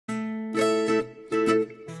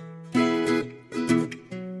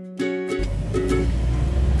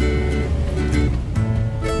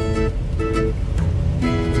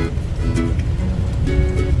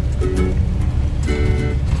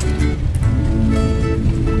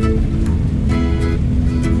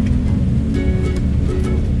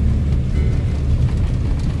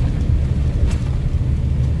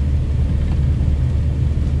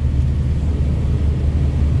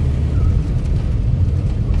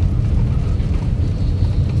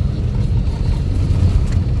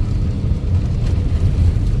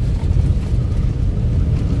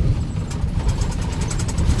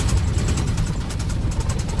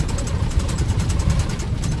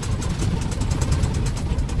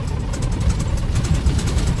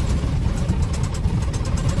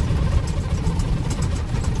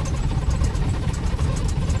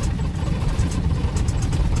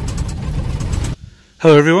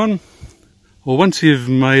Hello everyone. Well, once you've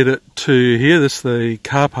made it to here, this is the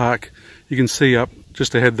car park you can see up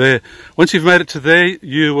just ahead there. Once you've made it to there,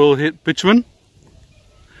 you will hit bitumen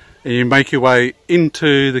and you make your way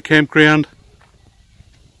into the campground.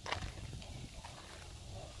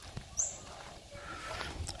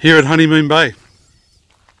 Here at Honeymoon Bay.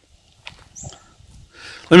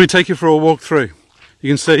 Let me take you for a walk through. You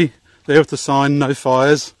can see there with the sign, no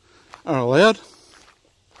fires are allowed.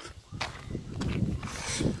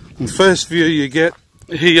 The first view you get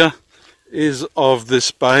here is of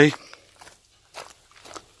this bay.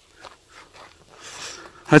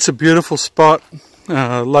 That's a beautiful spot.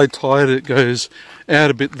 Low tide, it goes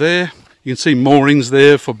out a bit there. You can see moorings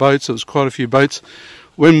there for boats. There was quite a few boats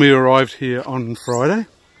when we arrived here on Friday.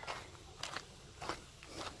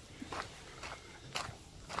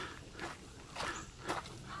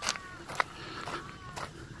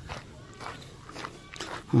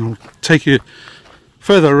 I'll take you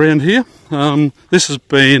further around here. This has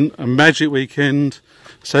been a magic weekend.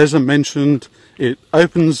 So as I mentioned, it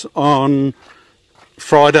opens on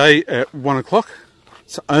Friday at 1 o'clock.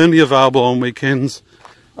 It's only available on weekends.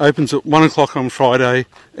 Opens at 1 o'clock on Friday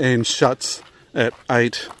and shuts at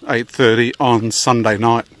 8:30 on Sunday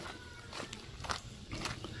night.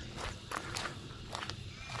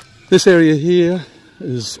 This area here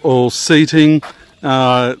is all seating,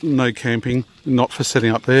 no camping, not for setting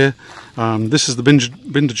up there. This is the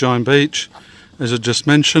Bindagion Beach, as I just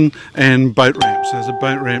mentioned, and boat ramps. There's a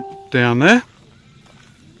boat ramp down there.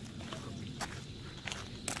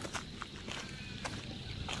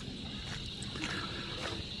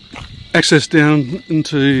 Access down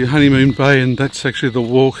into Honeymoon Bay, and that's actually the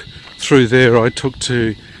walk through there I took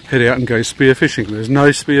to head out and go spearfishing. There's no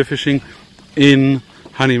spearfishing in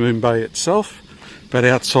Honeymoon Bay itself, but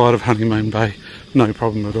outside of Honeymoon Bay, no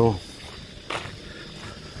problem at all.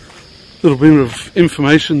 Little bit of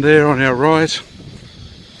information there on our right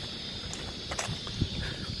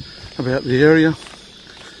about the area,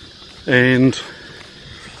 and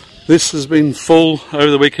this has been full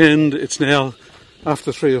over the weekend. It's now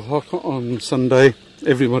after 3 o'clock on Sunday.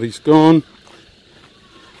 Everybody's gone.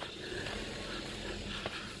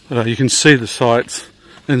 You can see the sites,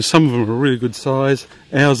 and some of them are really good size.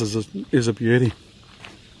 Ours is a beauty.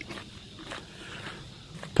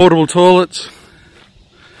 Portable toilets,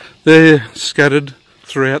 they're scattered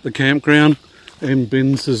throughout the campground, and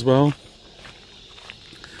bins as well.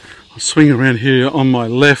 I'll swing around here on my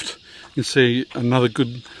left. You can see another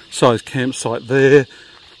good sized campsite there.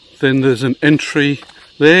 Then there's an entry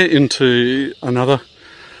there into another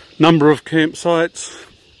number of campsites.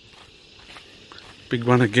 Big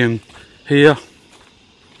one again here.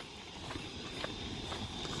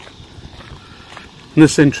 And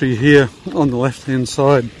this entry here on the left hand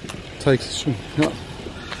side takes us up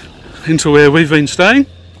into where we've been staying.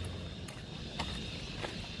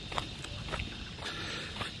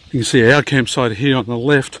 You can see our campsite here on the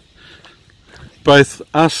left. Both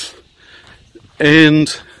us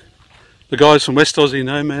and the guys from West Aussie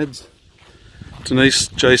Nomads, Denise,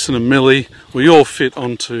 Jason and Millie, we all fit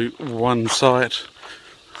onto one site.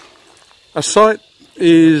 A site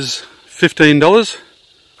is $15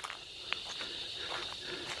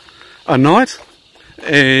 a night,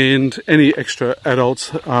 and any extra adults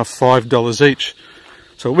are $5 each.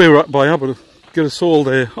 So we were able to get us all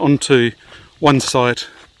there onto one site.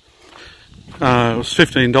 It was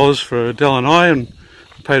 $15 for Adele and I, and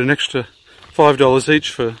paid an extra $5 each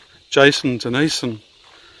for Jason, Denise,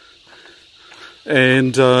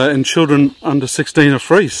 and children under 16 are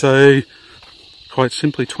free. So quite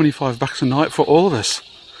simply, $25 a night for all of us.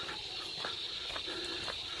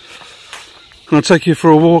 And I'll take you for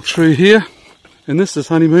a walk through here, and this is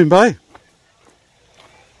Honeymoon Bay.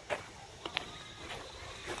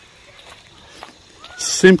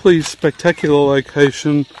 Simply spectacular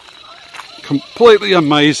location, completely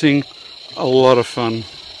amazing, a lot of fun.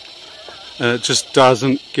 It just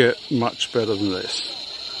doesn't get much better than this.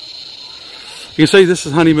 You can see this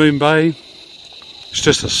is Honeymoon Bay. It's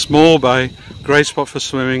just a small bay, great spot for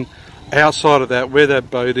swimming. Outside of that, where that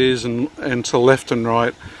boat is, and to left and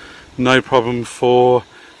right, no problem for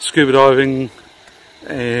scuba diving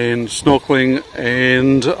and snorkeling.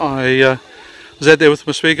 And I was out there with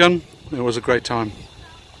my spear gun. It was a great time.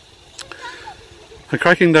 A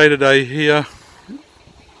cracking day today here.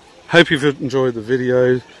 Hope you've enjoyed the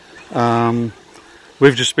video.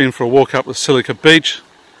 We've just been for a walk up the Silica Beach.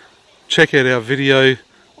 Check out our video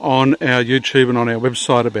on our YouTube and on our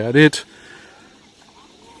website about it.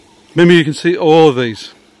 Remember, you can see all of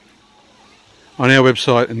these on our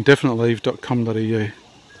website, indefiniteleave.com.au.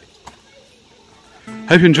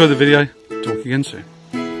 Hope you enjoyed the video. Talk again soon.